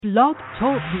Blog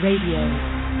Talk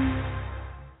Radio.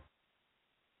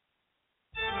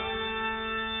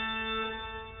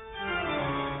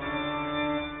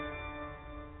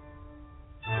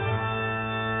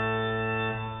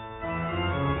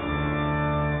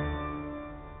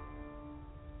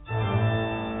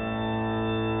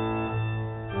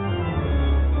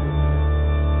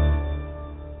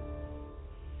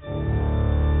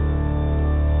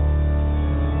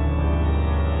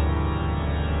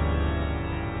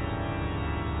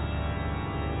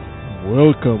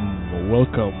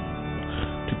 Welcome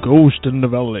to Ghost in the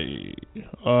Valley.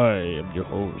 I am your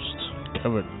host,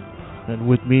 Kevin, and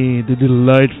with me, the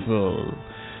delightful,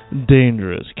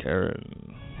 dangerous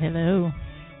Karen. Hello.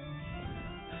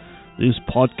 This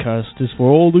podcast is for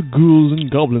all the ghouls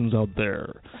and goblins out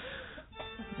there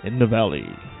in the valley.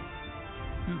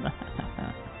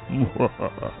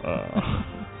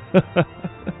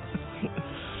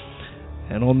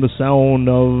 And on the sound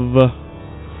of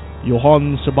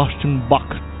Johann Sebastian Bach,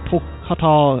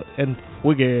 Toccata and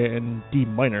Fugue in D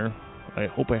minor. I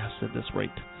hope I said this right.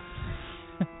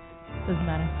 Doesn't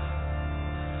matter.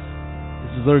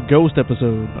 This is our ghost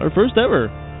episode, our first ever.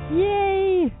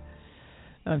 Yay!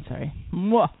 I'm sorry.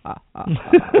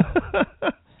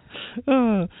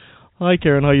 Hi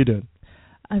Karen, how you doing?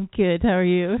 I'm good. How are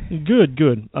you? Good.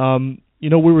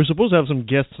 We were supposed to have some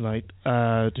guests tonight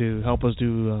to help us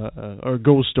do our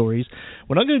ghost stories.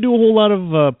 We're not going to do a whole lot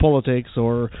of politics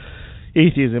or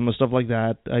atheism and stuff like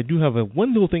that. I do have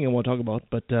one little thing I want to talk about,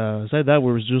 but aside that,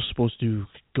 we were just supposed to do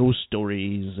ghost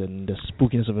stories and the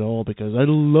spookiness of it all because I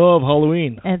love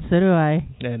Halloween. And so do I.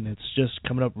 And it's just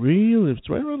coming up it's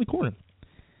right around the corner.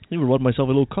 I even bought myself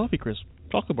a little coffee crisp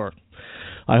chocolate bar.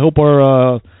 I hope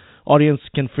our audience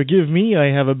can forgive me.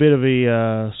 I have a bit of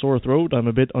a sore throat. I'm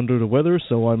a bit under the weather,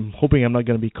 so I'm hoping I'm not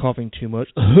going to be coughing too much.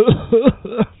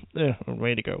 Yeah, I'm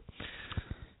ready to go.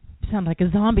 You sound like a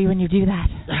zombie when you do that.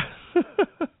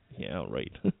 Yeah,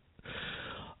 right.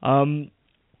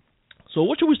 So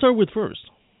what should we start with first?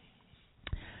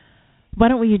 Why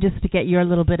don't we just get your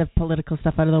little bit of political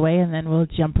stuff out of the way, and then we'll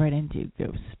jump right into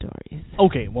ghost stories.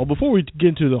 Okay, well, before we get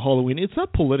into the Halloween, it's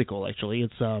not political, actually.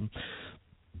 It's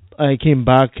I came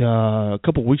back a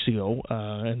couple of weeks ago,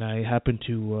 and I happened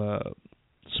to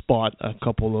spot a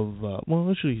couple of,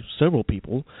 several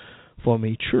people from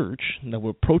a church that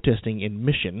were protesting in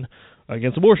Mission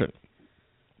against abortion.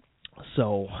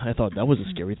 So I thought that was a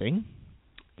scary thing.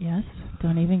 Yes,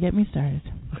 don't even get me started.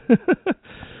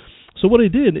 So what I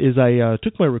did is I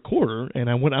took my recorder and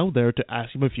I went out there to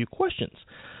ask him a few questions.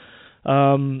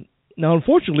 Now,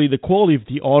 unfortunately, the quality of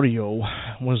the audio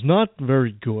was not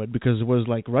very good because it was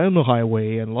like right on the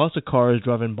highway and lots of cars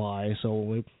driving by,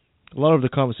 so a lot of the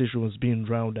conversation was being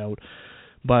drowned out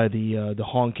by the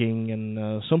honking,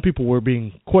 and some people were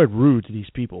being quite rude to these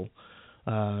people,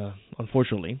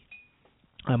 unfortunately.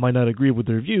 I might not agree with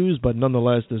their views, but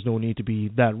nonetheless, there's no need to be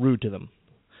that rude to them.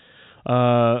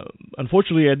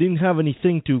 Unfortunately, I didn't have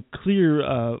anything to clear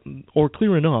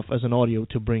enough as an audio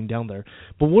to bring down there.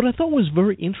 But what I thought was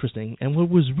very interesting and what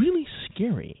was really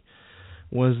scary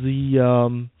was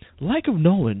the lack of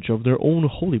knowledge of their own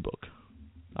holy book.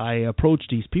 I approached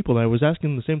these people and I was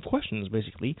asking the same questions,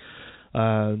 basically.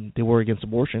 They were against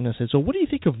abortion. I said, so what do you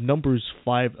think of Numbers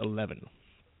 5:11?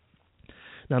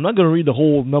 Now, I'm not going to read the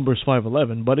whole Numbers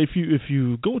 5:11, but if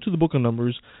you go to the book of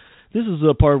Numbers, this is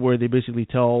the part where they basically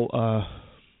tell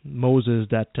Moses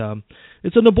that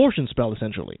it's an abortion spell,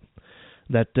 essentially.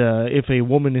 That if a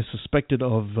woman is suspected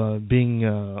of being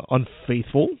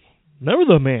unfaithful, never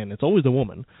the man, it's always the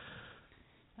woman.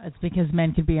 It's because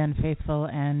men could be unfaithful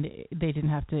and they didn't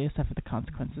have to suffer the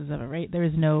consequences of it, right?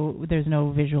 There's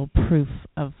no visual proof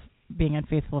of being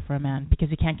unfaithful for a man because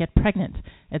he can't get pregnant.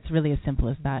 It's really as simple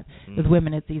as that. Mm. With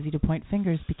women, it's easy to point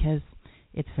fingers because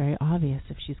it's very obvious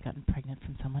if she's gotten pregnant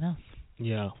from someone else.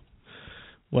 Yeah.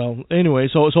 Well, anyway,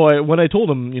 so when I told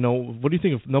him, what do you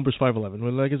think of Numbers 5:11?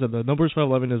 Well, like I said, the Numbers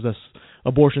 5:11 is this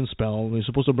abortion spell. He's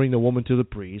supposed to bring the woman to the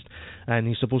priest, and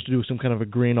he's supposed to do some kind of a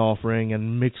grain offering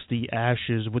and mix the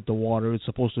ashes with the water. It's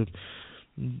supposed to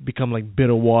become like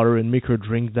bitter water and make her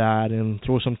drink that and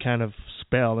throw some kind of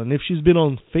spell. And if she's been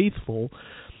unfaithful,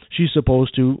 she's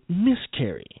supposed to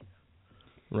miscarry.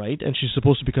 Right, and she's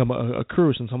supposed to become a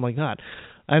curse and something like that.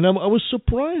 And I was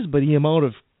surprised by the amount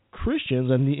of Christians,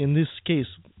 and in this case,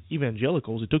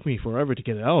 evangelicals. It took me forever to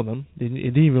get it out of them. They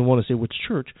didn't even want to say which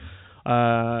church.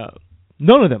 None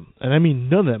of them, and I mean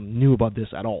none of them, knew about this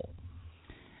at all.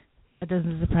 It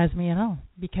doesn't surprise me at all,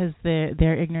 because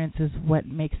their ignorance is what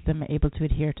makes them able to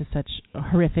adhere to such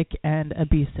horrific and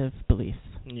abusive beliefs.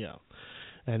 Yeah.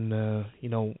 And,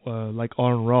 like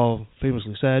Allan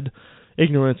famously said,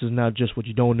 ignorance is not just what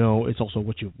you don't know; it's also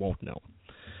what you won't know.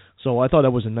 So I thought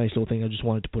that was a nice little thing I just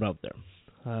wanted to put out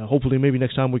there. Hopefully, maybe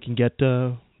next time we can get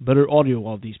better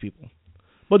audio of these people.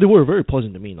 But they were very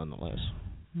pleasant to me nonetheless.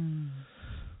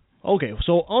 Okay,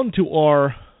 so on to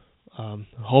our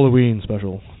Halloween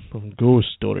special from Ghost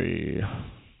Story.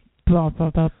 Blah, blah,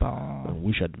 blah, blah.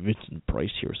 We should have Vincent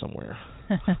Price here somewhere.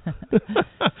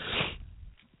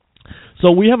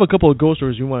 So we have a couple of ghost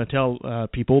stories we want to tell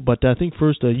people, but I think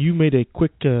first you made a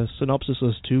quick synopsis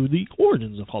as to the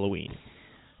origins of Halloween.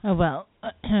 Oh, well,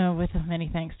 with many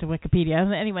thanks to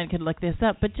Wikipedia, anyone could look this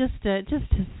up, but just to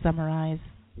summarize,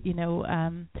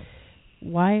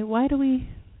 why do we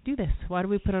do this? Why do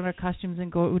we put on our costumes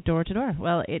and go door to door?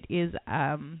 Well, it is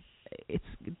it's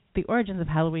the origins of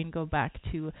Halloween go back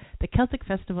to the Celtic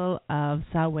festival of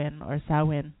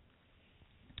Samhain,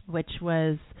 which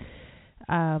was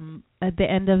at the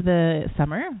end of the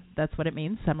summer. That's what it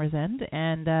means, summer's end,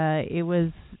 and it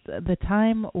was the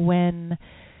time when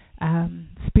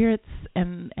spirits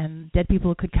and dead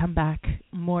people could come back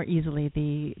more easily.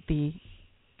 The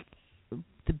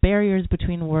barriers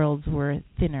between worlds were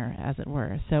thinner, as it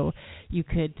were, so you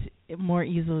could more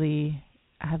easily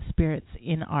have spirits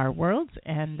in our world,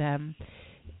 and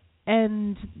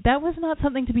that was not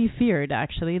something to be feared.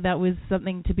 Actually, that was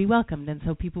something to be welcomed, and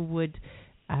so people would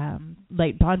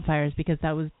light bonfires because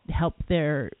that would help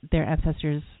their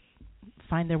ancestors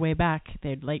find their way back.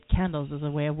 They'd light candles as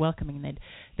a way of welcoming.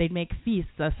 They'd make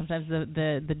feasts. Sometimes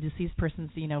the deceased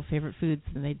person's favorite foods,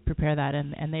 and they'd prepare that,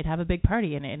 and they'd have a big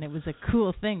party, and it was a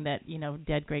cool thing that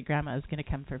dead great grandma is going to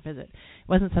come for a visit. It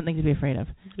wasn't something to be afraid of.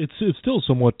 It's still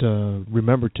somewhat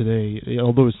remembered today,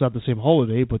 although it's not the same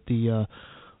holiday. But the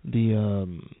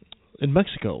in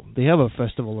Mexico, they have a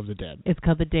festival of the dead. It's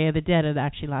called the Day of the Dead. It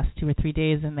actually lasts 2 or 3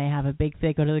 days, and they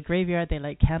go to the graveyard, they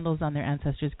light candles on their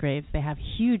ancestors' graves. They have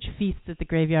huge feasts at the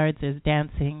graveyards. There's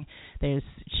dancing, there's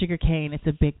sugar cane. It's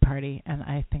a big party, and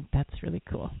I think that's really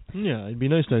cool. Yeah, it'd be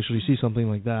nice to actually see something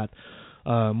like that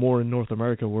more in North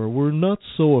America, where we're not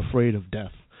so afraid of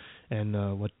death and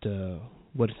what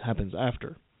happens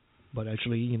after, but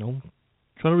actually, trying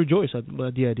to rejoice at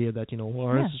the idea that,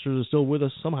 our ancestors are still with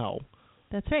us somehow.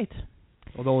 That's right.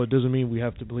 Although it doesn't mean we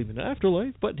have to believe in the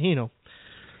afterlife, but, And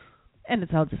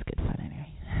it's all just good fun anyway.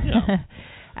 Yeah.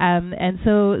 And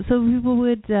so people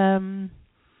would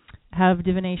have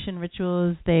divination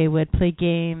rituals. They would play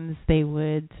games. They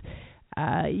would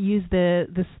use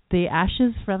the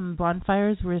ashes from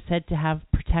bonfires were said to have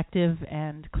protective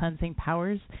and cleansing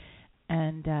powers,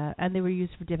 and they were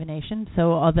used for divination.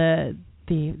 So all the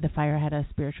fire had a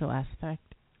spiritual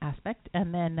aspect,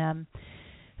 and then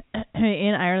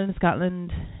in Ireland,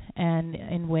 Scotland, and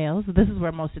in Wales, this is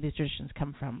where most of these traditions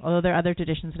come from. Although there are other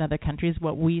traditions in other countries,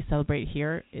 what we celebrate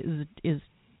here is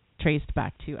traced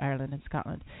back to Ireland and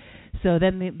Scotland. So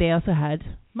then they also had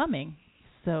mumming.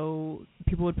 So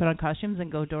people would put on costumes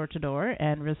and go door to door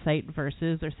and recite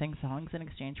verses or sing songs in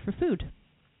exchange for food.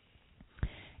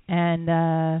 And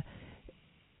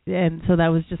so that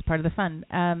was just part of the fun.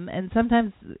 And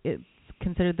sometimes it's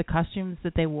considered the costumes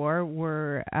that they wore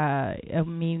were a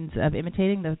means of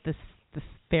imitating the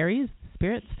fairies,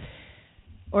 spirits,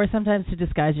 or sometimes to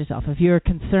disguise yourself. If you're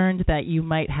concerned that you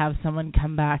might have someone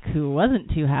come back who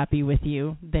wasn't too happy with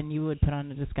you, then you would put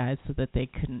on a disguise so that they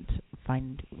couldn't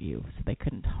find you, so they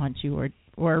couldn't haunt you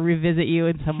or revisit you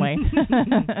in some way.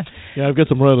 Yeah, I've got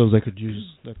some relatives I could use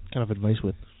that kind of advice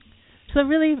with. So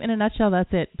really, in a nutshell,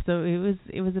 that's it. So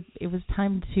it was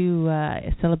time to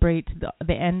celebrate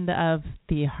the end of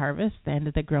the harvest, the end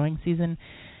of the growing season,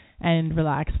 and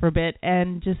relax for a bit,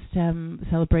 and just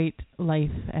celebrate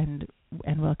life and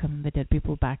welcome the dead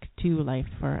people back to life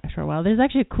for a short while. There's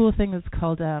actually a cool thing that's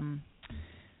called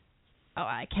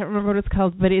I can't remember what it's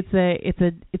called, but it's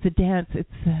a dance. It's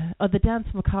the dance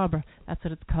macabre. That's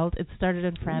what it's called. It started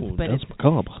in France, but dance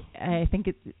macabre. I think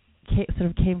it sort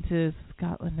of came to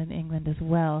Scotland and England as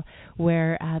well,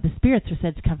 where the spirits are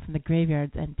said to come from the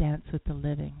graveyards and dance with the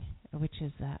living, which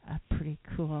is a pretty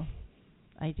cool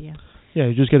idea. Yeah,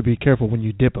 you just got to be careful when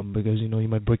you dip them, because you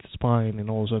might break the spine, and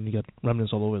all of a sudden you got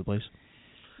remnants all over the place.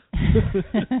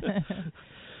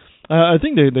 I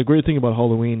think the great thing about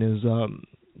Halloween is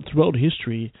throughout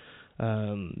history,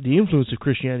 the influence of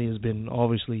Christianity has been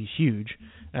obviously huge,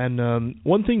 and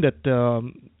one thing that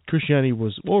Christianity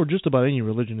was, or just about any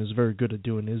religion, is very good at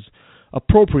doing is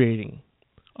appropriating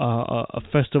a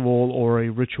festival or a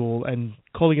ritual and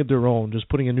calling it their own, just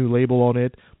putting a new label on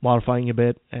it, modifying a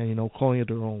bit, and calling it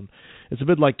their own. It's a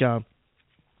bit like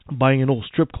buying an old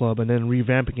strip club and then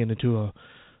revamping it into a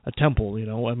temple.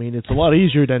 I mean, it's a lot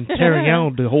easier than tearing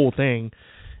out the whole thing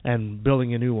and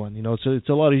building a new one. So it's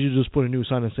a lot easier to just put a new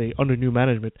sign and say under new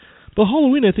management. But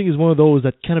Halloween, I think, is one of those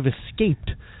that kind of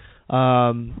escaped.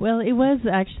 Well, it was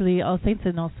actually All Saints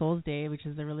and All Souls Day, which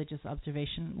is a religious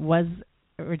observation, was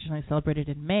originally celebrated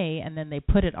in May, and then they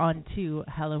put it on to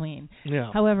Halloween.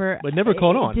 Yeah. However, but it never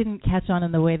caught on. It didn't catch on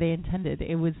in the way they intended.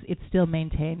 It still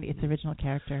maintained its original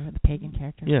character, the pagan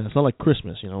character. Yeah, it's not like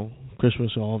Christmas,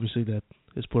 Christmas, obviously, that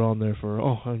is put on there for,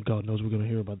 and God knows we're going to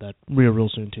hear about that real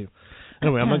soon, too.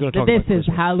 Anyway, I'm not going to talk about Christmas.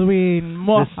 This is Halloween.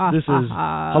 This is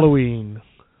Halloween.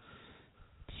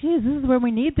 Jeez, this is where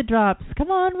we need the drops.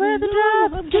 Come on, where are the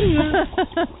drops? I'm getting it.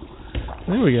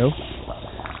 There we go.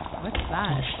 What's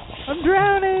that? I'm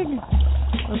drowning.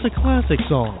 That's a classic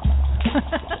song.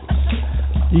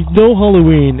 No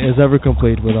Halloween is ever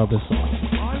complete without this song.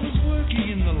 I was working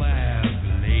in the lab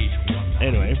late one night.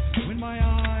 Anyway,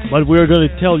 but we're going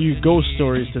to tell you ghost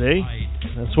stories today.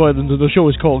 That's why the show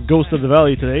is called Ghost of the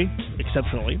Valley today,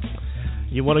 exceptionally.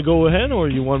 You want to go ahead, or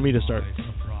you want me to start?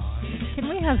 Can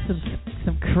we have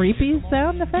some creepy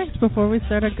sound effects before we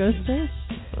start our ghost stories?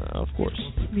 Of course.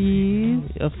 Please.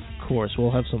 Of course,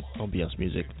 we'll have some ambiance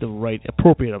music, the right,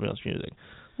 appropriate ambiance music.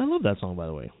 I love that song, by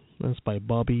the way. That's by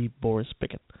Bobby Boris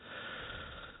Pickett.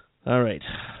 All right.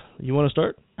 You want to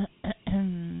start?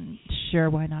 Sure,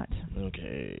 why not?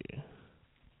 Okay.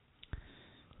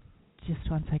 Just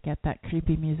once I get that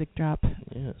creepy music drop.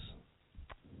 Yes.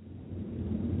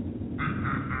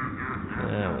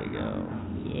 There we go.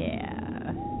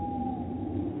 Yeah.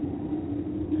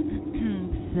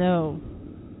 So,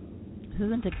 this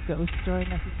isn't a ghost story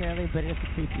necessarily, but it's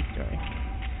a creepy story.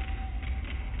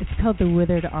 It's called The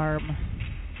Withered Arm.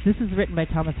 This is written by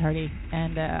Thomas Hardy,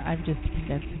 and I'm just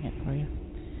condensing it for you.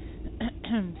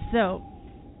 So,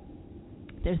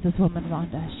 there's this woman,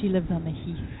 Rhonda. She lives on the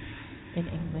Heath in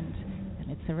England,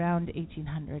 and it's around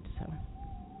 1800, so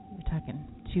we're talking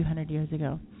 200 years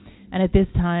ago. And at this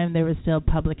time, there were still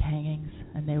public hangings,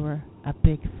 and they were a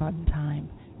big fun time.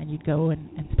 And you'd go and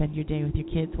spend your day with your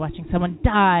kids watching someone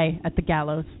die at the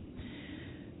gallows.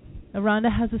 Rhonda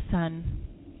has a son,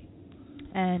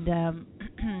 and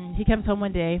he comes home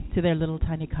one day to their little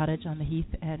tiny cottage on the Heath,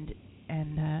 and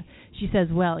she says,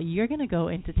 well, you're going to go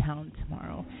into town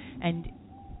tomorrow. And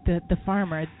the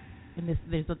farmer,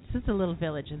 there's just a little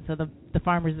village, and so the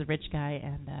farmer's a rich guy,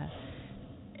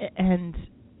 and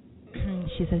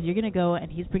she says, you're going to go, and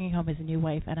he's bringing home his new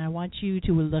wife, and I want you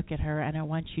to look at her, and I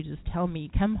want you to just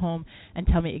come home and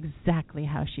tell me exactly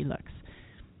how she looks.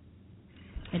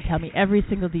 And tell me every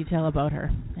single detail about her.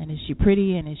 And is she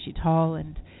pretty, and is she tall,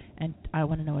 and I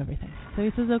want to know everything. So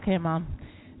he says, okay, Mom.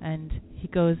 And he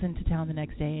goes into town the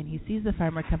next day, and he sees the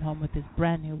farmer come home with his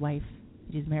brand new wife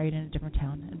that he's married in a different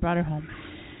town, and brought her home.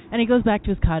 And he goes back to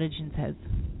his cottage and says,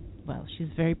 well, she's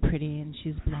very pretty, and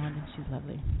she's blonde, and she's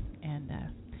lovely.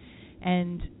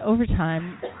 And over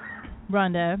time,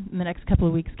 Rhonda, in the next couple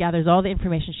of weeks, gathers all the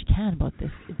information she can about this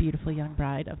beautiful young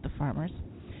bride of the farmer's.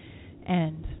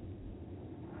 And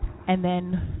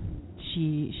then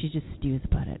she just stews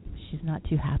about it. She's not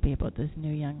too happy about this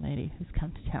new young lady who's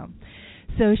come to town.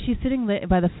 So she's sitting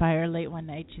by the fire late one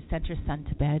night. She sent her son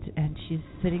to bed, and she's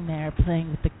sitting there playing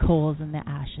with the coals and the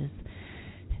ashes,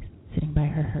 sitting by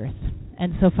her hearth.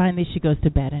 And so finally she goes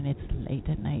to bed, and it's late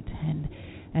at night,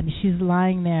 and she's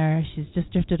lying there. She's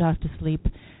just drifted off to sleep,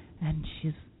 and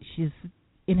she's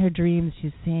in her dreams.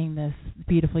 She's seeing this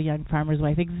beautiful young farmer's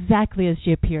wife exactly as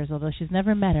she appears, although she's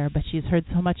never met her, but she's heard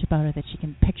so much about her that she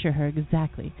can picture her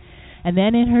exactly. And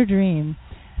then in her dream,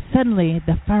 suddenly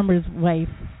the farmer's wife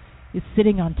is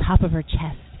sitting on top of her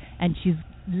chest, and she's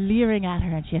leering at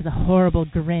her, and she has a horrible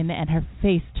grin, and her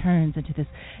face turns into this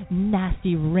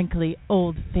nasty, wrinkly,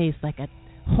 old face like a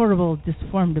horrible,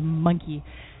 disformed monkey.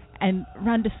 And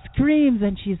Rhonda screams,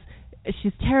 and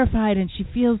she's terrified, and she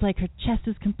feels like her chest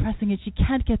is compressing, and she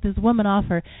can't get this woman off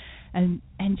her, and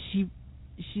she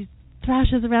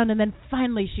thrashes around, and then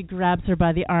finally she grabs her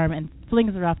by the arm and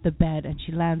flings her off the bed, and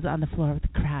she lands on the floor with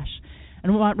a crash.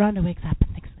 And Rhonda wakes up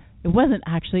and thinks, it wasn't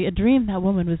actually a dream. That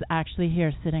woman was actually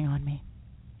here sitting on me.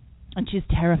 And she's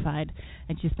terrified,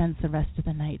 and she spends the rest of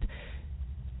the night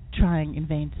trying in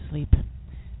vain to sleep.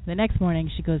 The next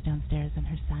morning, she goes downstairs, and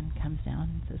her son comes down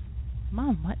and says,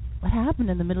 Mom, what happened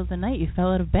in the middle of the night? You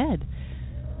fell out of bed.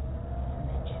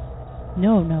 And she says,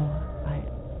 No,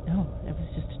 it was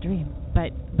just a dream.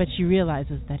 But she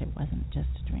realizes that it wasn't just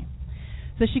a dream.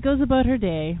 So she goes about her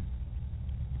day,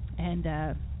 and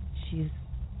she's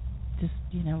just,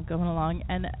 going along.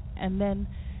 And then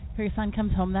her son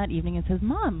comes home that evening and says,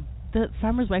 Mom, the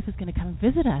farmer's wife is going to come and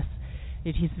visit us.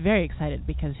 And he's very excited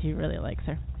because he really likes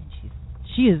her. And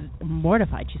she is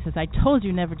mortified. She says, I told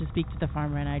you never to speak to the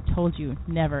farmer, and I told you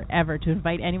never, ever to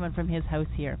invite anyone from his house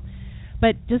here.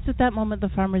 But just at that moment, the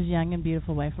farmer's young and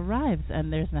beautiful wife arrives,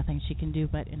 and there's nothing she can do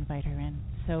but invite her in.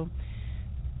 So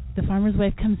the farmer's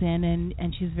wife comes in,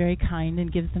 and she's very kind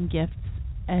and gives them gifts.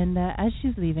 And as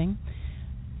she's leaving,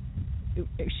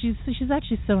 she's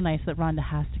actually so nice that Rhonda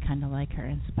has to kind of like her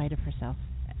in spite of herself.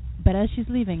 But as she's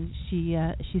leaving, she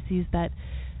sees that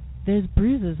there's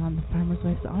bruises on the farmer's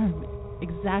wife's arm,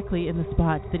 exactly in the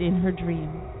spot that in her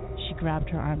dream she grabbed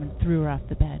her arm and threw her off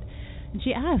the bed. And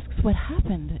she asks, what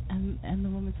happened? And the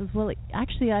woman says, well,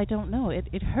 actually, I don't know.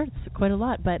 It hurts quite a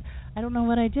lot, but I don't know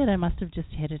what I did. I must have just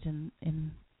hit it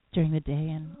in during the day,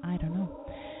 and I don't know.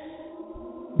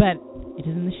 But it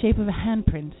is in the shape of a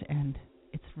handprint, and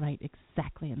it's right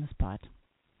exactly in the spot.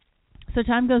 So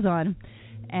time goes on,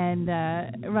 and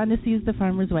Rhonda sees the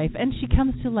farmer's wife, and she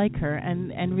comes to like her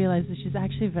and realizes she's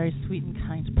actually a very sweet and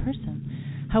kind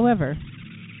person. However,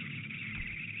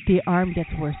 the arm gets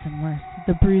worse and worse.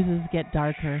 The bruises get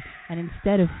darker, and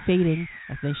instead of fading,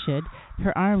 as they should,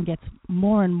 her arm gets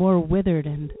more and more withered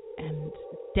and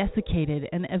desiccated,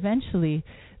 and eventually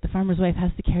the farmer's wife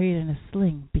has to carry it in a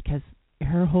sling because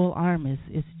her whole arm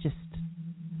is just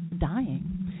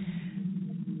dying.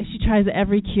 She tries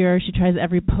every cure, she tries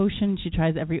every potion, she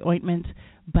tries every ointment,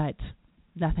 but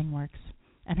nothing works.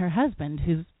 And her husband,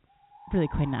 who's really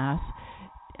quite an ass,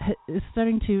 is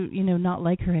starting to, not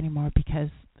like her anymore because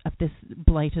of this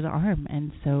blighted arm,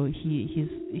 and so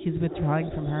he's withdrawing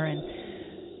from her, and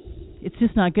it's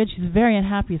just not good. She's very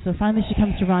unhappy. So finally she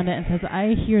comes to Rhonda and says,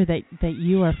 I hear that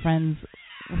you are friends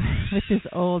with this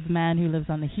old man who lives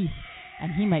on the heath,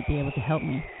 and he might be able to help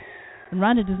me. And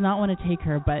Rhonda does not want to take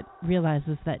her, but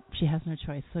realizes that she has no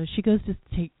choice. So she goes to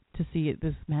see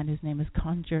this man whose name is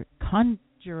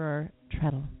Conjurer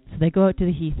Treadle. So they go out to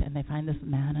the heath, and they find this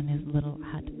man in his little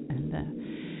hut,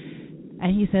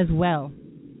 and he says, well,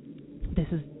 this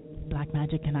is black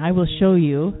magic, and I will show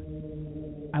you.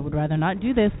 I would rather not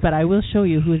do this, but I will show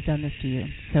you who has done this to you.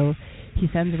 So he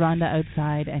sends Rhonda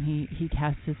outside, and he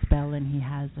casts his spell, and he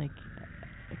has a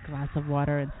glass of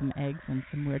water and some eggs and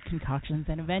some weird concoctions,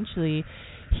 and eventually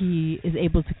he is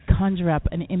able to conjure up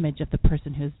an image of the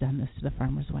person who has done this to the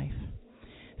farmer's wife.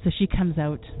 So she comes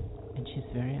out, and she's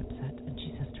very upset, and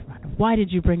she says to Rhonda, why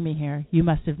did you bring me here? You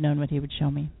must have known what he would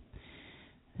show me.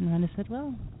 And Rhonda said,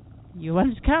 well, you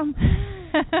wanted to come.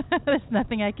 There's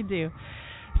nothing I can do.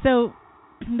 So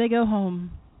they go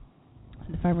home.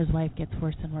 The farmer's wife gets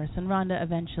worse and worse, and Rhonda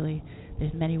eventually,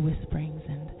 there's many whisperings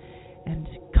and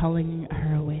calling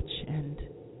her a witch, and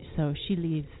so she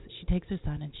leaves. She takes her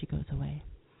son and she goes away.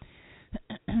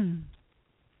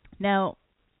 Now,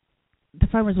 the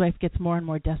farmer's wife gets more and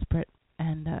more desperate,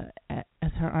 and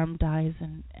as her arm dies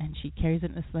and she carries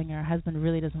it in a sling, her husband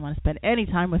really doesn't want to spend any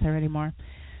time with her anymore.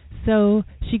 So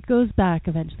she goes back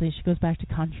eventually. She goes back to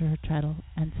Conjurer Treadle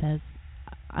and says,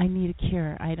 I need a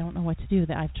cure. I don't know what to do.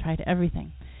 I've tried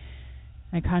everything.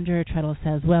 And Conjurer Treadle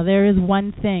says, well, there is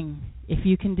one thing, if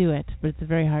you can do it, but it's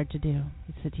very hard to do.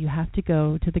 He said, you have to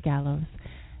go to the gallows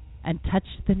and touch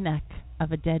the neck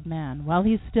of a dead man while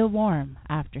he's still warm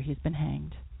after he's been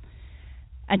hanged.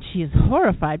 And she is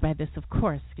horrified by this, of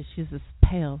course, because she's this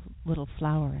pale little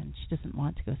flower and she doesn't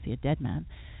want to go see a dead man.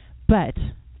 But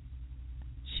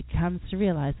she comes to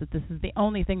realize that this is the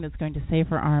only thing that's going to save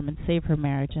her arm and save her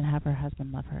marriage and have her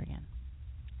husband love her again.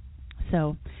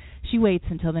 So she waits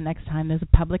until the next time there's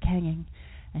a public hanging,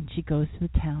 and she goes to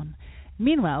the town.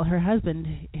 Meanwhile, her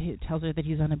husband tells her that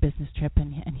he's on a business trip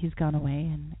and he's gone away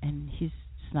and he's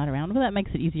just not around. Well, that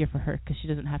makes it easier for her because she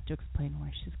doesn't have to explain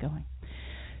where she's going.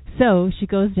 So she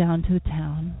goes down to the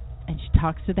town and she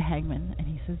talks to the hangman, and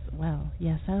he says, well,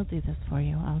 yes, I'll do this for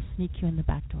you. I'll sneak you in the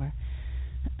back door.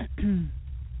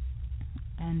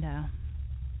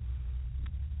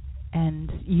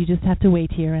 And you just have to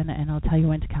wait here, and I'll tell you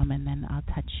when to come, and then I'll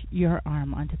touch your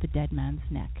arm onto the dead man's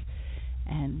neck,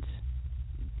 and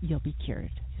you'll be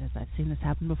cured. He says, I've seen this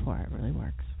happen before. It really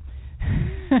works.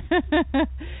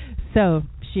 So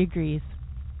she agrees.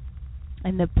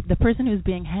 And the person who's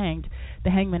being hanged, the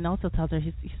hangman also tells her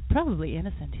he's probably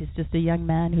innocent. He's just a young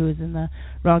man who is in the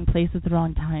wrong place at the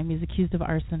wrong time. He's accused of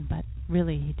arson, but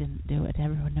really he didn't do it.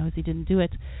 Everyone knows he didn't do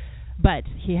it. But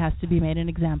he has to be made an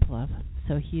example of.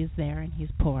 So he is there, and he's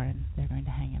poor, and they're going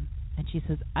to hang him. And she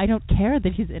says, I don't care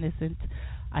that he's innocent.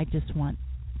 I just want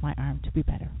my arm to be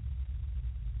better.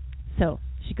 So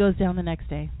she goes down the next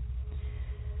day,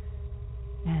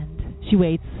 and she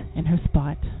waits in her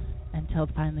spot until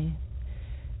finally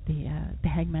the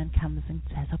hangman comes and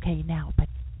says, okay, now, but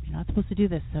you're not supposed to do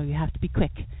this, so you have to be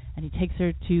quick. And he takes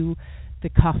her to the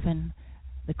coffin.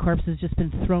 The corpse has just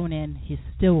been thrown in. He's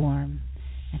still warm.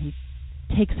 and he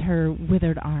takes her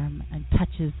withered arm and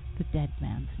touches the dead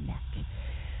man's neck.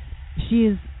 She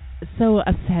is so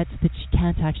upset that she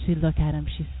can't actually look at him.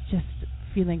 She's just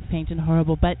feeling faint and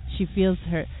horrible, but she feels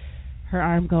her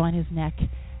arm go on his neck,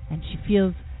 and she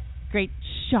feels great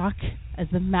shock as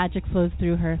the magic flows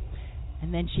through her,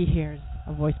 and then she hears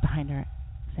a voice behind her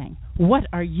saying, "What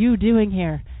are you doing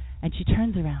here?" And she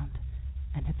turns around,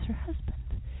 and it's her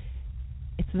husband.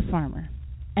 It's the farmer.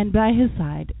 And by his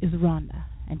side is Rhonda,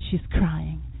 and she's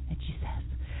crying, and she says,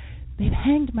 "They've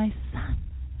hanged my son."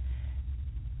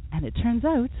 And it turns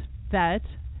out that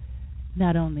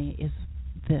not only is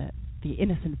the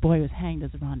innocent boy who was hanged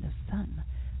as Rhonda's son,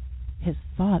 his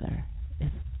father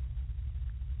is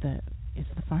the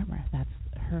farmer. That's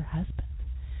her husband.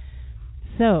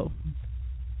 So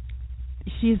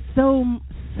she's so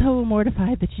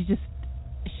mortified that she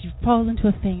falls into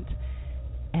a faint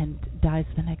and dies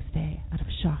the next day out of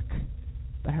shock.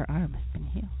 But her arm has been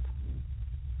healed.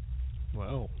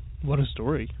 Wow, what a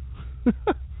story!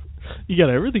 You got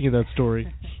everything in that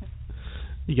story.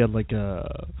 You got the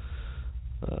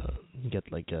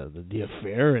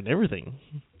affair and everything.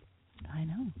 I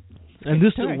know. And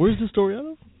where's the story out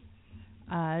of?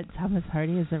 Thomas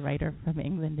Hardy is a writer from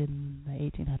England in the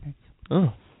 1800s.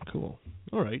 Oh, cool.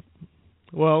 All right.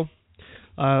 Well,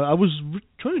 I was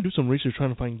trying to do some research trying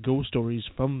to find ghost stories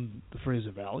from the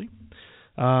Fraser Valley.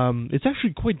 It's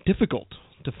actually quite difficult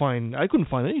to find. I couldn't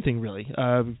find anything really.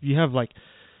 You have like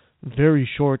very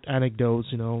short anecdotes,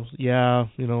 I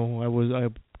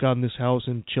got in this house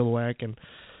in Chilliwack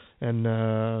and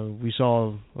we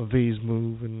saw a vase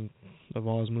move and a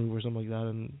vase move or something like that,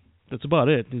 and that's about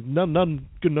it. None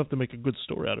good enough to make a good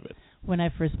story out of it. When I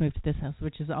first moved to this house,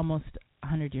 which is almost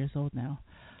 100 years old now,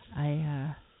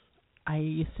 I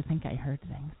used to think I heard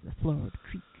things. The floor would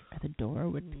creak or the door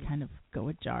would kind of go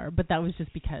ajar, but that was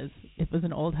just because it was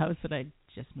an old house that I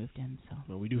just moved in. So.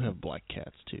 Well, we do have black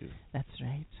cats too. That's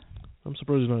right. I'm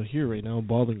surprised they're not here right now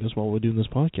bothering us while we're doing this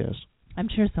podcast. I'm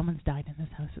sure someone's died in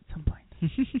this house at some point.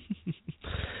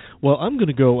 Well, I'm going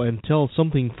to go and tell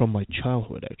something from my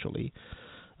childhood, actually.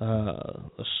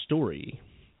 A story.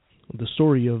 The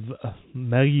story of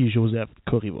Marie-Joseph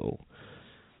Corriveau,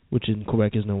 which in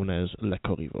Quebec is known as La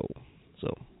Corriveau.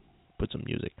 So, put some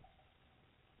music.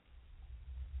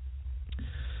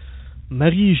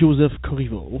 Marie-Joseph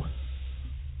Corriveau,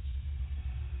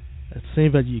 at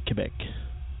Saint-Vallier, Quebec,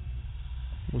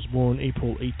 was born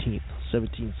April 18th,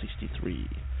 1763.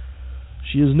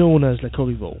 She is known as La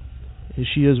Corriveau, and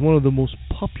she is one of the most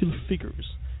popular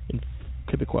figures in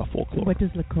Quebecois folklore. What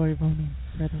does Le Corriveau mean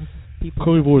for those people?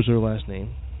 Corriveau is her last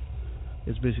name.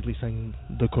 It's basically saying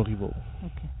the Corriveau.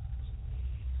 Okay.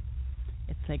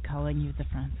 It's like calling you the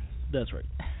Francis. That's right.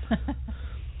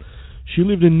 She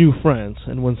lived in New France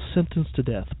and was sentenced to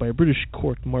death by a British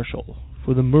court-martial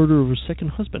for the murder of her second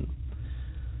husband.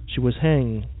 She was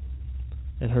hanged,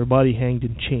 and her body hanged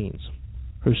in chains.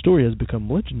 Her story has become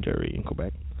legendary in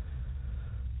Quebec,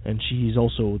 and she is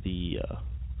also the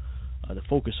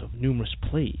focus of numerous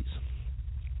plays.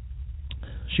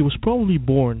 She was probably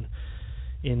born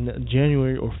in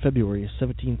January or February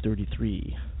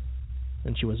 1733,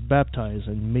 and she was baptized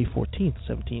on May 14th,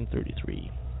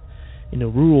 1733, in a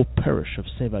rural parish of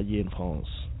Saint-Vallier in France.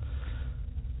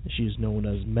 She is known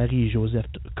as Marie-Joseph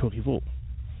Corriveau.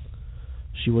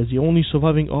 She was the only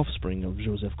surviving offspring of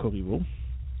Joseph Corriveau,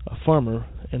 a farmer,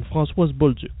 and Françoise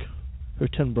Bolduc. Her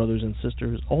 10 brothers and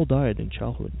sisters all died in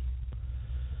childhood.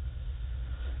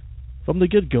 From the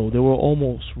get-go, there were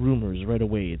almost rumors right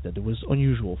away that it was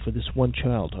unusual for this one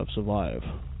child to have survived,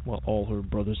 while all her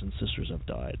brothers and sisters have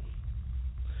died.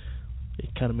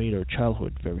 It kind of made her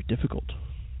childhood very difficult.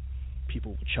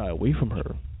 People would shy away from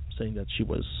her, saying that she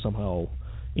was somehow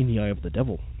in the eye of the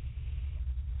devil.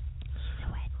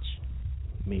 Witch.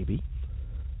 Maybe.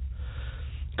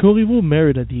 Corriveau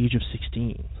married at the age of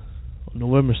 16, on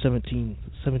November 17,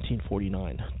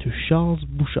 1749, to Charles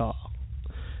Bouchard,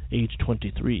 age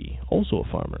 23, also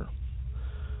a farmer.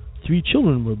 3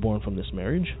 children were born from this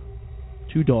marriage,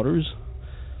 2 daughters,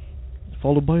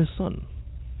 followed by a son.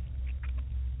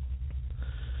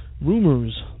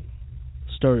 Rumors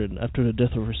started after the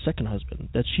death of her second husband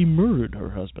that she murdered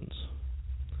her husbands,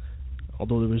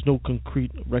 although there was no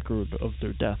concrete record of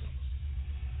their death.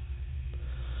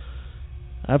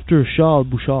 After Charles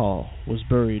Bouchard was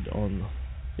buried on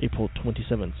April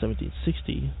 27,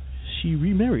 1760, she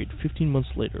remarried 15 months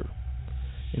later,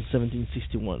 in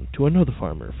 1761, to another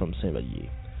farmer from Saint-Vallier,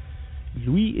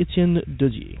 Louis-Étienne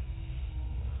Dodier.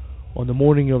 On the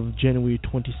morning of January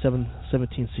 27,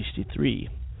 1763,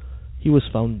 he was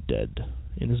found dead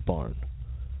in his barn,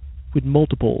 with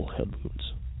multiple head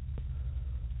wounds.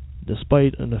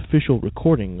 despite an official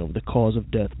recording of the cause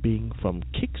of death being from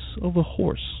kicks of a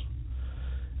horse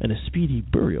and a speedy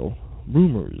burial.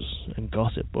 Rumors and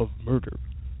gossip of murder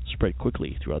spread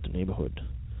quickly throughout the neighborhood.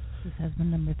 This is husband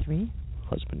number 3?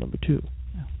 Husband number 2.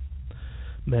 Oh.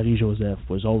 Marie-Joseph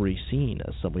was already seen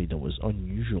as somebody that was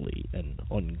unusually and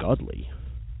ungodly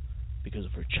because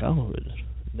of her childhood.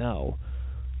 Now,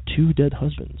 2 dead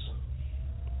husbands.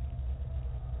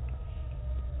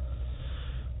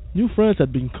 New France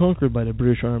had been conquered by the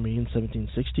British Army in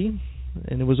 1760,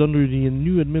 and it was under the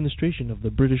new administration of the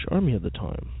British Army at the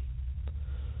time.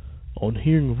 On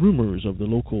hearing rumors of the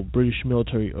local British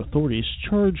military authorities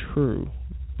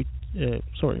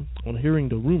on hearing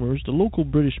the rumors, the local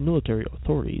British military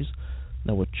authorities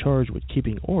that were charged with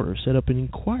keeping order set up an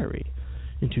inquiry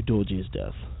into Dodier's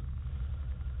death.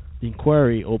 The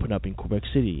inquiry opened up in Quebec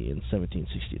City in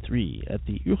 1763 at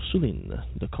the Ursulines,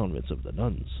 the convents of the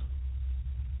nuns.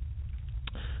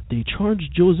 They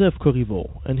charged Joseph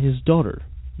Corriveau and his daughter,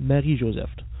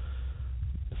 Marie-Joseph,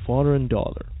 the father and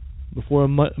daughter, before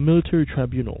a military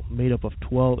tribunal made up of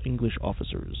 12 English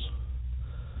officers.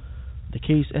 The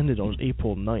case ended on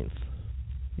April 9th,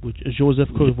 with Joseph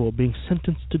Corriveau being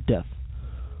sentenced to death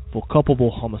for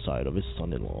culpable homicide of his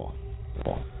son-in-law.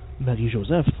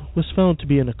 Marie-Joseph was found to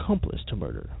be an accomplice to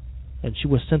murder, and she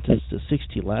was sentenced to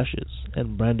 60 lashes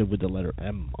and branded with the letter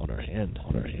M on her hand.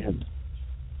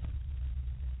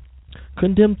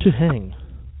 Condemned to hang,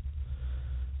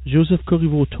 Joseph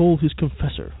Corriveau told his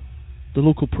confessor, the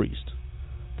local priest,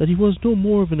 that he was no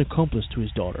more of an accomplice to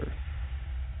his daughter,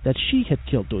 that she had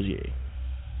killed Dodier.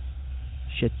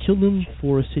 She had killed him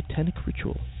for a satanic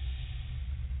ritual.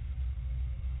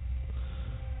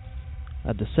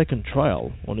 At the second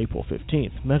trial, on April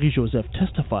 15th, Marie-Joseph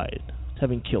testified to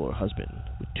having killed her husband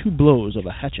with 2 blows of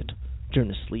a hatchet during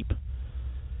his sleep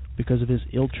because of his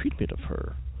ill treatment of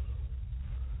her.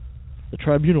 The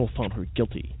tribunal found her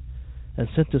guilty and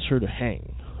sentenced her to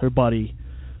hang, her body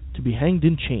to be hanged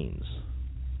in chains.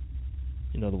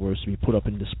 In other words, to be put up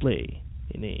in display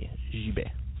in a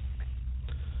gibet.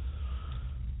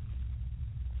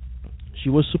 She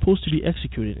was supposed to be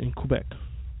executed in Quebec,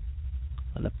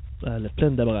 à la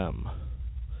Plaine d'Abraham,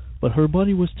 but her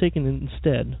body was taken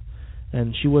instead,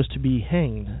 and she was to be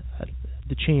hanged at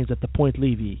the chains at the Point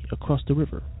Levy across the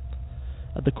river,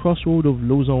 at the crossroad of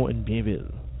Lauson and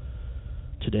Bienville.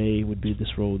 Today would be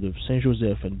this road of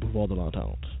Saint-Joseph and Boulevard de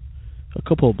l'Entente, a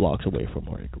couple of blocks away from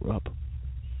where I grew up.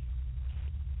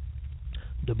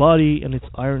 The body and its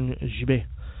iron gibet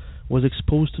was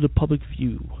exposed to the public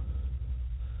view,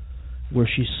 where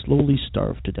she slowly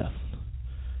starved to death,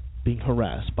 being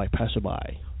harassed by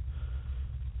passerby.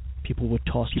 People would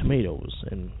toss tomatoes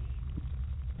and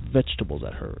vegetables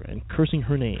at her and cursing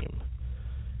her name,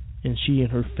 and she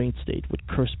in her faint state would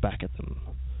curse back at them,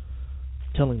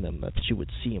 telling them that she would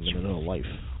see him in another life,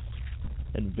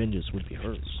 and vengeance would be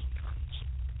hers.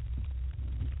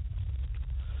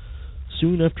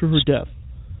 Soon after her death,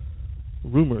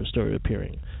 rumors started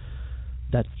appearing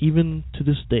that even to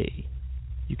this day,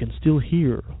 you can still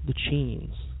hear the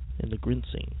chains and the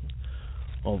grimacing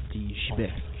of the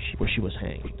gibet where she was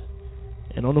hanged.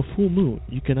 And on a full moon,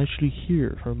 you can actually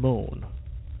hear her moan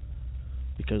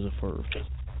because of her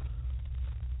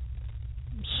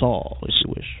saw, if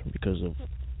you wish, because of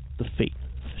the fate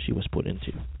she was put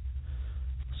into.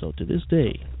 So to this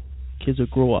day, kids will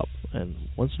grow up, and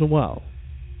once in a while,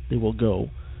 they will go,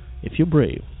 if you're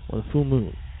brave, on a full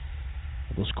moon,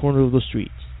 at those corners of the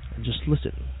streets, and just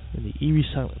listen in the eerie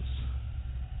silence,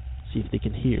 see if they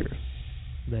can hear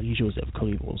Marie-Joseph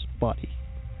Corriveau's body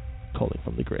calling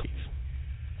from the grave.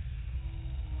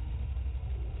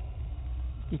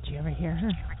 Did you ever hear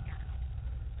her?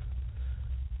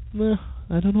 Nah,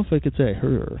 I don't know if I could say I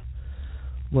heard her,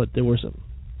 but there were some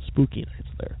spooky nights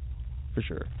there, for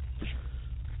sure.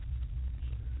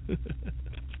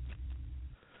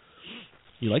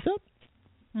 You like that?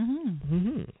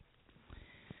 Mm-hmm.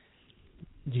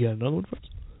 You got another one for us?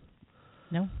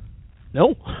 No.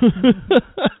 No?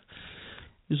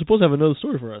 You're supposed to have another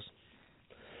story for us.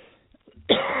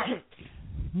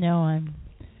 No,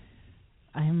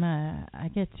 I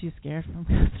get too scared from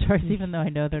ghost stories, even though I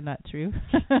know they're not true.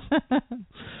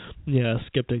 Yeah,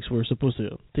 skeptics were supposed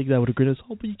to take that with a grain of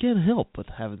salt, but you can't help but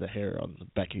have the hair on the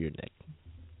back of your neck.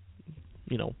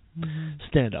 You know,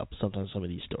 stand up sometimes some of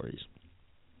these stories.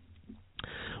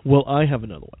 Well, I have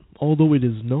another one. Although it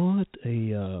is not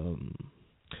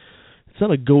it's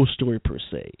not a ghost story per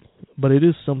se, but it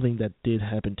is something that did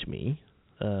happen to me.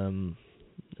 And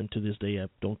to this day, I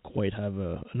don't quite have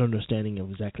an understanding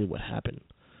of exactly what happened.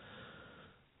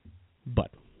 But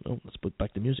let's put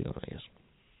back the music on, I guess.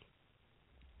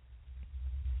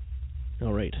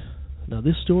 Alright. Now,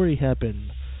 this story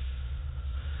happened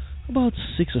about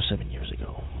 6 or 7 years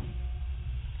ago.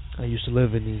 I used to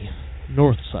live in the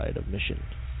north side of Mission,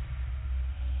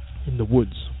 in the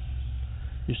woods.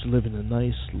 Used to live in a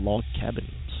nice log cabin,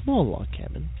 small log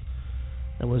cabin,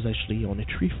 that was actually on a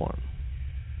tree farm.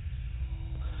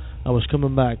 I was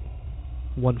coming back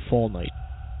one fall night,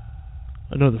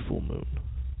 another full moon.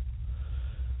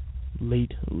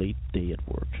 Late day at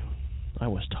work. I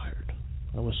was tired.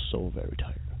 I was so very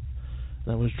tired.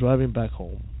 And I was driving back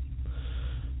home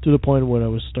to the point where I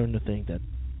was starting to think that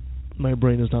my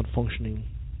brain is not functioning.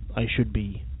 I should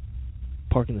be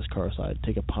parking this car aside,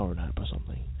 take a power nap or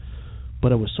something.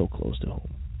 But I was so close to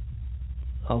home.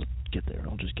 I'll get there.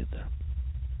 I'll just get there.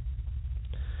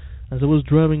 As I was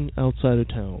driving outside of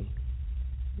town,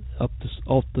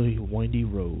 off the windy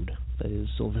road that is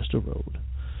Sylvester Road,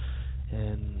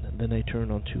 and then I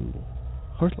turned onto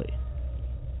Hartley.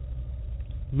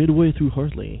 Midway through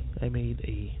Hartley, I made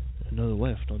another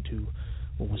left onto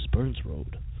what was Burns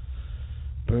Road.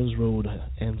 Burns Road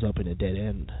ends up in a dead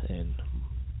end, and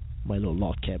my little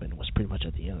log cabin was pretty much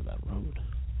at the end of that road.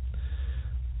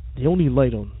 The only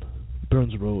light on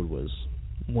Burns Road was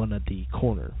one at the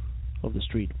corner of the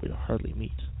street where Hartley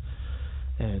meet.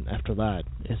 And after that,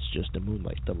 it's just the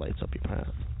moonlight that lights up your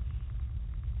path.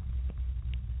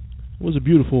 It was a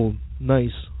beautiful,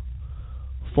 nice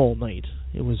fall night.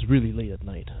 It was really late at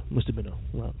night. It must have been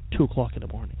around 2 o'clock in the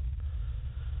morning.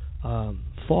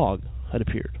 Fog had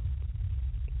appeared,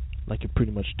 like it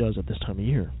pretty much does at this time of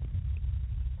year.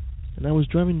 And I was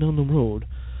driving down the road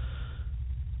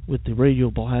with the radio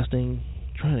blasting,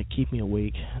 trying to keep me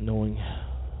awake, knowing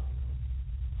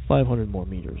 500 more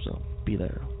meters, I'll be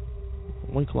there.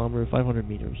 1 kilometer, 500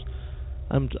 meters.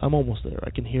 I'm almost there. I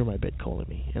can hear my bed calling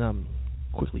me, and I'm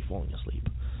quickly falling asleep.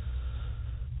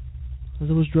 As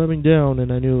I was driving down,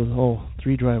 and I knew,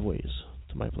 3 driveways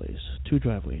to my place, 2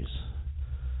 driveways.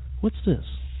 What's this?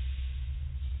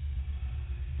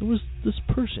 There was this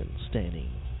person standing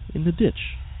in the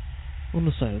ditch on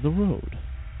the side of the road.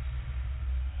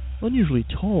 Unusually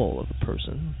tall of a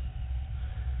person.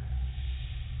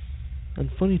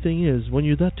 And funny thing is, when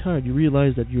you're that tired, you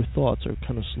realize that your thoughts are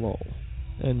kind of slow,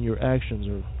 and your actions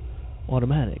are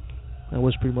automatic. I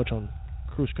was pretty much on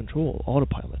cruise control,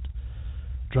 autopilot,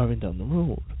 driving down the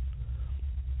road.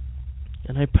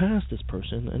 And I passed this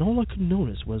person, and all I could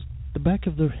notice was the back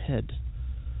of their head.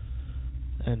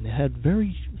 And they had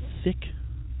very thick,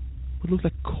 what looked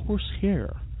like coarse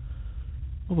hair,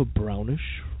 of a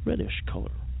brownish, reddish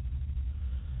color.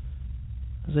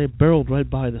 As I barreled right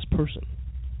by this person,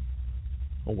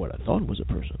 or what I thought was a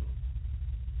person,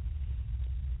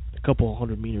 a couple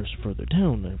 100 meters further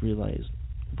down, I realized,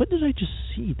 what did I just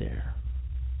see there?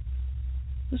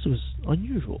 This was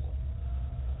unusual.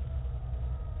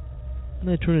 And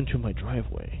I turned into my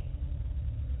driveway,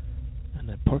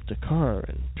 and I parked the car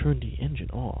and turned the engine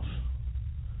off.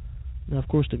 Now, of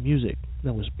course, the music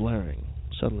that was blaring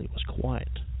suddenly was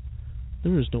quiet.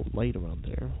 There is no light around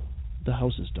there. The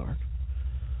house is dark.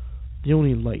 The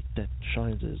only light that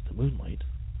shines is the moonlight.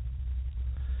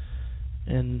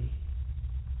 And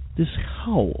this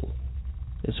howl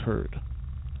is heard.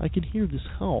 I can hear this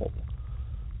howl,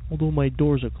 although my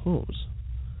doors are closed.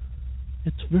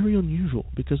 It's very unusual,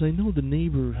 because I know the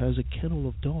neighbor has a kennel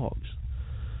of dogs,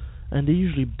 and they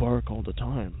usually bark all the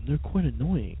time. They're quite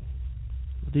annoying.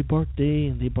 They bark day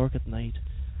and they bark at night.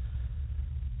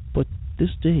 But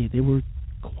this day they were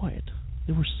quiet.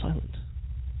 They were silent.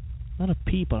 Not a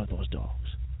peep out of those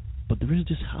dogs. But there is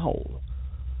this howl.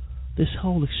 This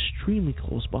howl extremely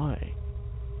close by.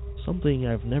 Something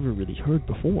I've never really heard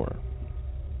before.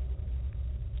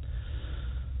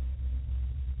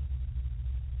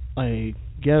 I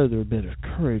gathered a bit of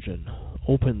courage and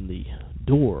opened the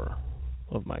door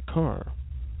of my car,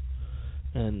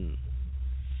 and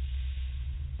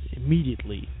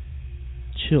immediately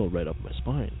chill right up my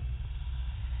spine.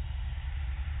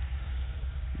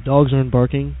 Dogs aren't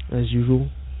barking as usual,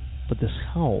 but this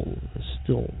howl is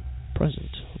still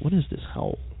present. What is this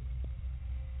howl?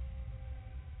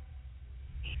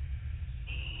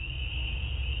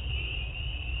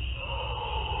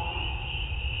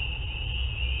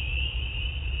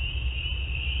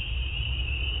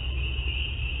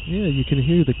 Yeah, you can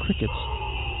hear the crickets.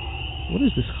 What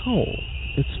is this howl?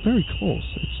 It's very close.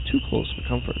 It's too close for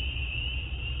comfort.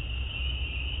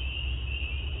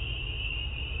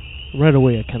 Right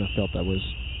away, I kind of felt that was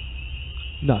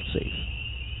not safe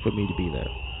for me to be there.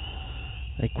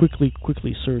 I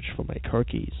quickly searched for my car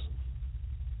keys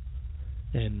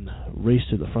and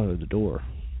raced to the front of the door.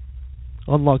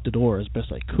 Unlocked the door as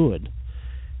best I could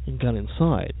and got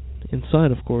inside.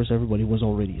 Inside, of course, everybody was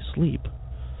already asleep.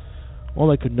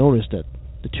 all I could notice that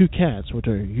the two cats, which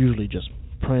are usually just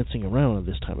prancing around at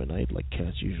this time of night like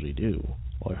cats usually do,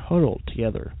 are huddled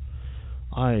together,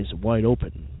 eyes wide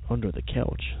open under the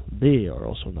couch. They are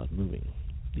also not moving.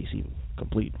 They seem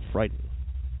completely frightened,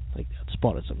 like they had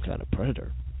spotted some kind of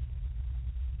predator.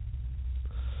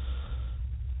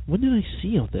 What did I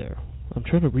see out there? I'm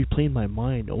trying to replay in my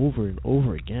mind over and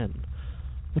over again.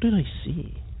 What did I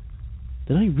see?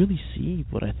 Did I really see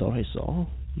what I thought I saw?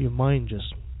 Your mind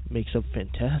just makes up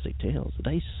fantastic tales. Did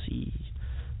I see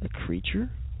a creature?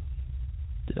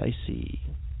 Did I see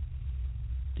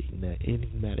the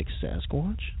enigmatic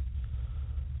Sasquatch?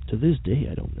 To this day,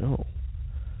 I don't know.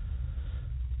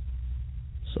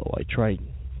 So I tried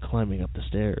climbing up the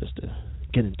stairs to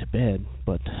get into bed,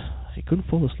 but I couldn't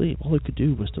fall asleep. All I could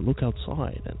do was to look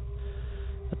outside and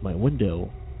at my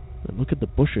window and look at the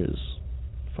bushes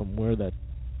from where that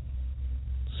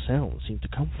sound seemed to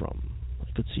come from.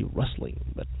 I could see rustling,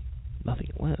 but nothing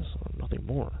less or nothing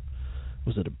more.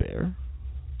 Was it a bear?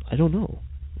 I don't know.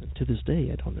 And to this day,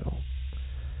 I don't know.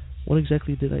 What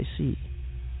exactly did I see?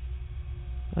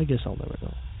 I guess I'll never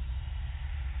know.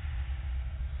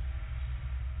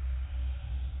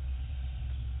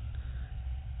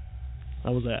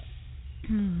 How was that?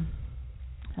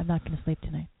 I'm not going to sleep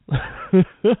tonight.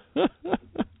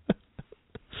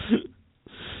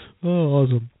 Oh,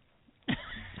 awesome.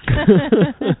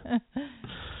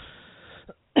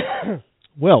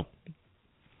 Well,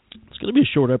 it's going to be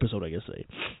a short episode, I guess.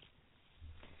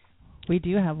 We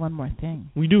do have one more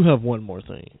thing. We do have one more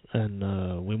thing, and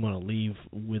we want to leave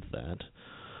with that.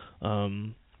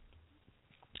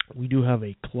 We do have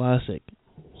a classic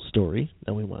story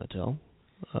that we want to tell.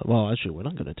 Well, actually, we're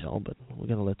not going to tell, but we're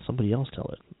going to let somebody else tell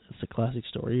it. It's a classic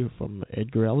story from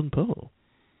Edgar Allan Poe.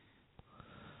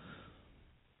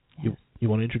 Yes. You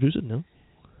want to introduce it, no?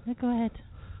 Yeah, go ahead.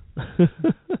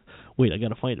 Wait, I got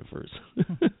to find it first.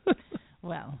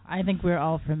 Well, I think we're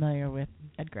all familiar with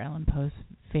Edgar Allan Poe's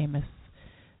famous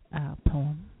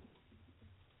poem,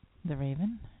 The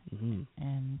Raven,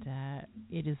 and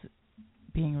it is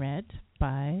being read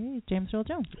by James Earl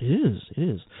Jones. It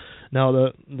is. Now,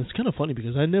 it's kind of funny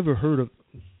because I never heard of,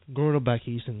 growing up back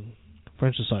east in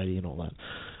French society and all that,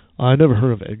 I never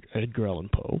heard of Edgar Allan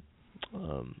Poe.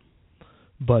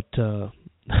 But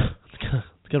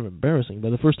it's kind of embarrassing. But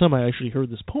the first time I actually heard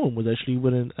this poem was actually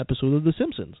with an episode of The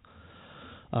Simpsons.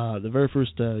 The very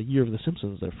first year of The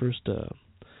Simpsons, their first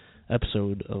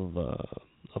episode of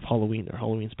Halloween, their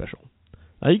Halloween special.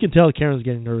 You can tell Karen's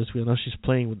getting nervous because now she's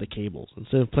playing with the cables.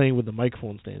 Instead of playing with the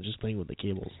microphone stand, she's playing with the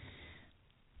cables.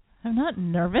 I'm not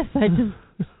nervous. I just...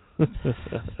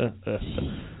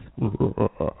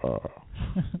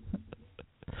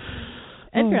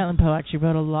 Edgar Allan Poe actually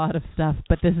wrote a lot of stuff,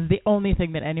 but this is the only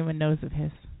thing that anyone knows of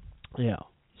his. Yeah.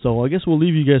 So I guess we'll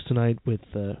leave you guys tonight with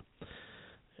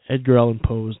Edgar Allan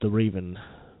Poe's The Raven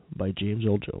by James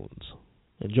Earl Jones.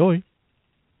 Enjoy.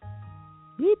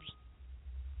 Oops.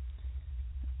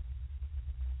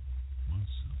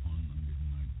 Once upon the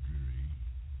midnight dreary,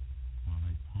 while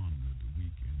I pondered,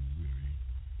 weak and weary,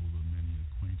 over many a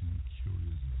quaint and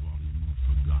curious volume of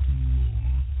forgotten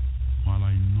lore, while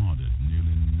I nodded,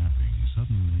 nearly napping,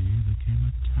 suddenly there came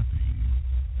a tapping,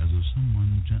 as of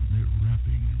someone gently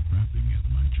rapping at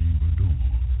my chamber door.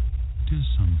 "'Tis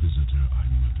some visitor," I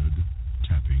muttered,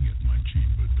 tapping at my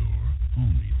chamber door.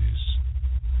 "Only this,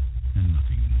 and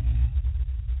nothing more."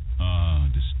 Ah,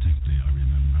 distinctly I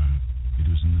remember, it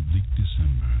was in the bleak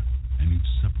December, and each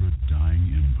separate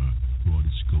dying ember brought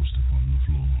its ghost upon the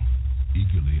floor.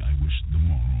 Eagerly I wished the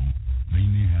morrow.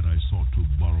 Vainly had I sought to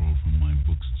borrow from my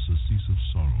books surcease of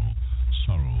sorrow,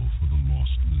 sorrow for the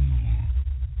lost Lenore,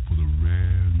 for the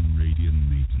rare and radiant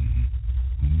maiden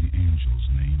whom the angels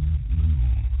name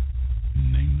Lenore,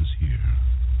 nameless here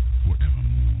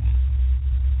forevermore.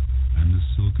 And the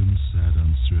silken, sad,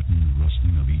 uncertain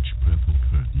rustling of each purple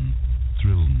curtain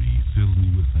thrilled me, filled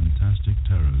me with fantastic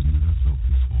terrors never felt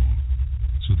before,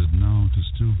 so that now, to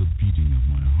still the beating of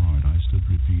my heart, I stood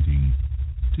repeating,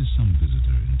 "'Tis some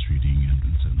visitor entreating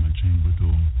entrance at my chamber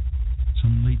door,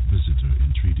 some late visitor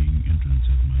entreating entrance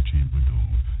at my chamber door.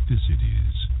 This it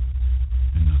is,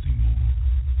 and nothing more."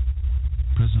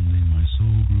 Presently my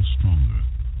soul grew stronger,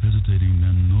 hesitating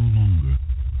then no longer.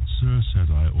 "Sir," said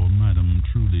I, "or madam,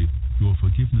 truly, your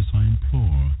forgiveness I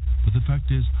implore, but the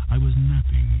fact is, I was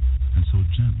napping, and so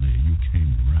gently you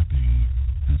came rapping,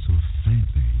 and so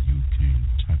faintly you came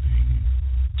tapping,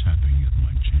 tapping at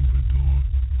my chamber door,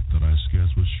 that I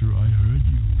scarce was sure I heard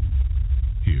you.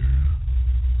 Here,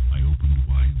 I opened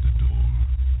wide the door.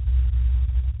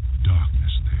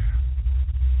 Darkness there,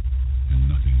 and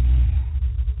nothing more.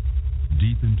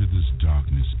 Deep into this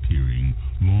darkness peering,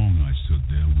 long I stood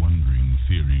there wondering,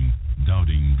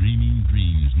 doubting, dreaming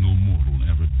dreams no mortal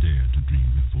ever dared to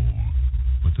dream before.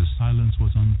 But the silence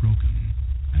was unbroken,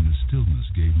 and the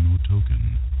stillness gave no token,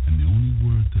 and the only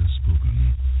word there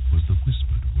spoken was the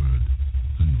whispered word,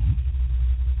 Lenore.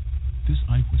 This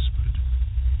I whispered,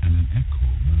 and an echo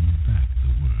murmured back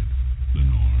the word,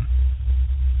 Lenore.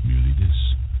 Merely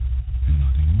this, and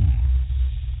nothing more.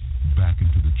 Back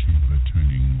into the chamber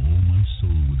turning, all my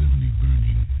soul within me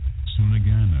burning. Soon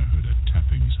again I heard a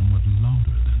tapping somewhat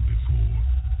louder than before.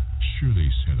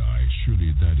 Surely, said I, surely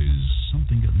that is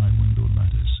something at my window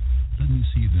lattice. Let me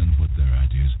see then what thereat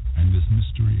is, and this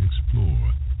mystery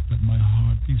explore. Let my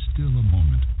heart be still a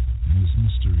moment, and this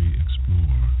mystery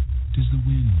explore. 'Tis the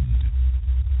wind,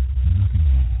 and nothing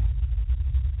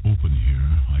more. Open here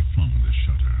I flung the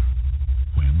shutter,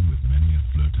 when with many a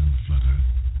flirt and flutter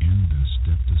in there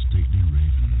stepped a stately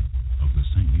raven of the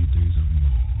saintly days of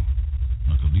yore.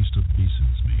 Not the least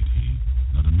obeisance made he,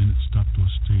 not a minute stopped or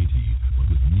stayed he, but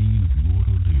with mien of lord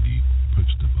or lady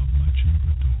perched above my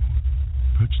chamber door,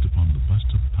 perched upon the bust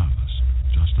of Pallas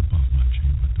just above my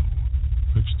chamber door,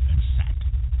 perched and sat,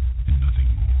 and nothing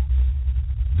more.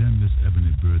 Then this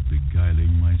ebony bird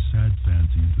beguiling my sad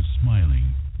fancy into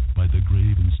smiling by the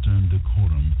grave and stern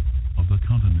decorum of the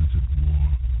countenance it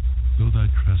wore. Though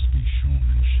thy crest be shorn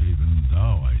and shaven,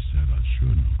 thou, I said, art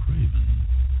sure no craven.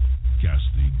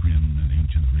 Ghastly, grim, and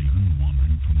ancient raven,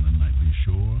 wandering from the nightly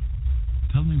shore,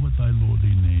 tell me what thy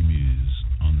lordly name is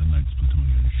on the night's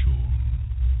Plutonian shore.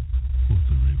 Quoth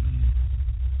the raven,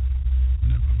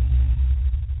 nevermore.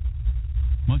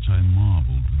 Much I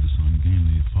marveled with this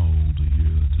ungainly fowl to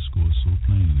hear discourse so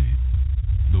plainly,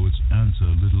 though its answer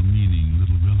little meaning,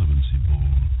 little relevancy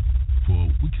bore. For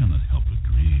we cannot help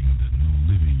agreeing that no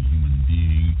living human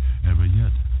being ever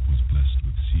yet was blessed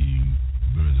with seeing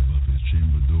bird above his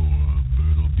chamber door,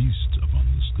 bird or beast upon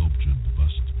the sculptured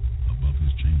bust above his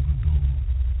chamber door,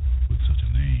 with such a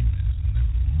name as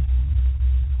nevermore.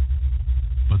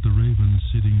 But the raven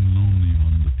sitting lonely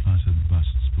on the placid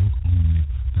bust spoke only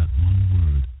that one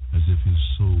word, as if his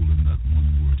soul in that one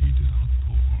word he did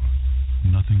outpour.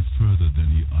 Nothing further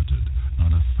than he uttered,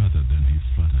 not a feather than he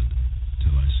fluttered,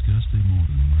 till I scarcely more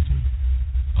than muttered,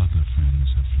 other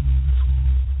friends have flown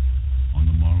before. On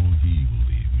the morrow he will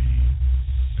leave me,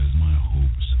 as my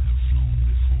hopes have flown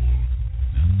before.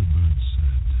 Then the bird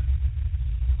said,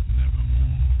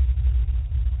 nevermore.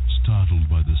 Startled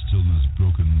by the stillness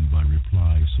broken by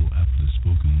reply so aptly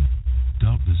spoken,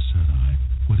 doubtless, said I,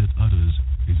 what it utters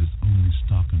is its only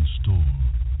stock and store,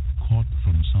 caught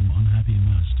from some unhappy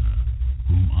master,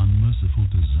 whom unmerciful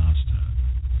disaster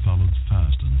followed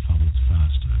fast and followed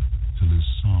faster, till his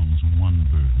songs one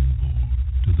burden bore,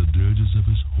 to the dirges of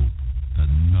his hope that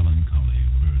melancholy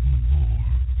burden bore,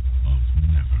 of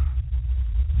never,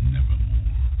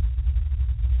 nevermore.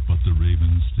 But the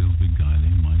raven still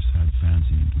beguiling my sad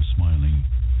fancy into smiling,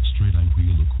 straight I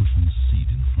wheel a cushioned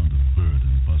seat in front of bird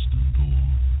and bust and door.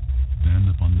 Then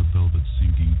upon the velvet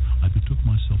sinking, I betook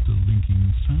myself to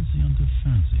linking fancy unto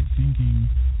fancy, thinking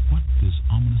what this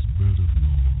ominous bird of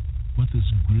yore, what this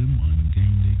grim,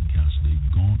 ungainly, ghastly,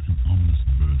 gaunt, and ominous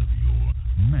bird of yore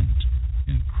meant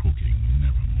in croaking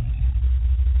nevermore.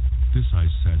 This I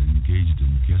sat engaged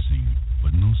in guessing,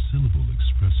 but no syllable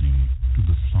expressing to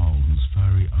the fowl whose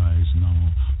fiery eyes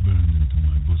now burned into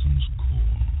my bosom's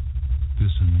core.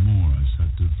 This and more I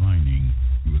sat divining,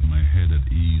 with my head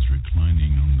at ease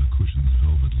reclining on the cushion's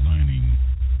velvet lining,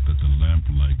 that the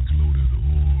lamplight gloated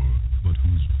o'er, but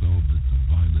whose velvet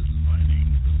violet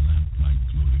lining the lamplight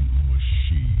gloating o'er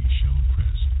she shall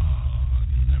press,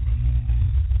 nevermore.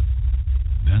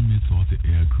 Then methought the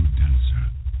air grew denser,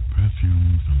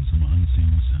 perfumed from some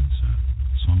unseen censer,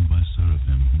 sung by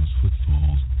seraphim whose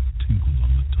footfalls tinkled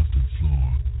on the tufted floor.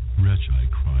 Wretch, I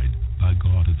cried, thy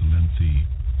God hath lent thee,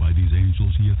 by these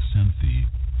angels he hath sent thee,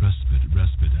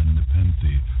 respite and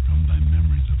nepenthe from thy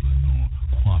memories of Lenore.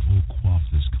 Quaff, oh quaff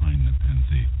this kind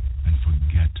nepenthe, and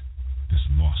forget this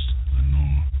lost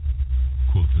Lenore.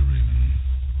 Quoth the raven,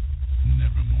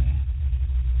 nevermore.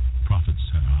 Prophet,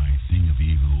 said I, thing of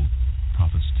evil,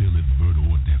 prophet still if bird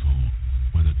or devil,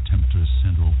 whether tempter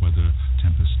sent or whether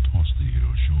tempest tossed thee here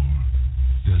ashore.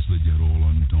 Desolate yet all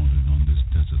undaunted on this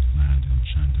desert land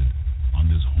enchanted, on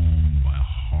this home by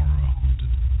horror haunted,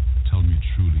 tell me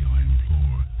truly, I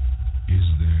implore,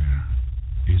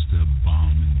 is there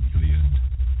balm in Gilead?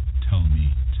 Tell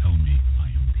me, I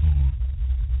implore.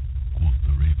 Quoth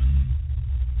the raven,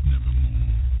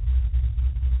 nevermore.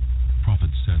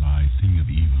 Prophet, said I, thing of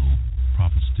evil,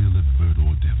 prophet still if bird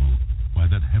or devil, by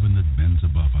that heaven that bends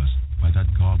above us, by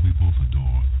that God we both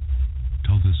adore,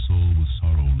 tell this soul with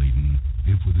sorrow laden,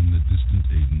 if within the distant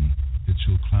Aden it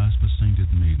shall clasp a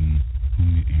sainted maiden,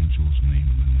 whom the angels name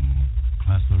Lenore.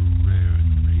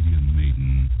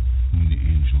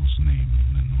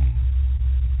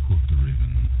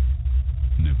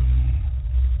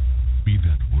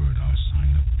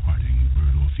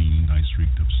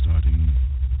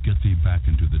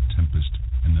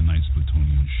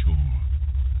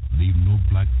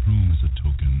 like fruit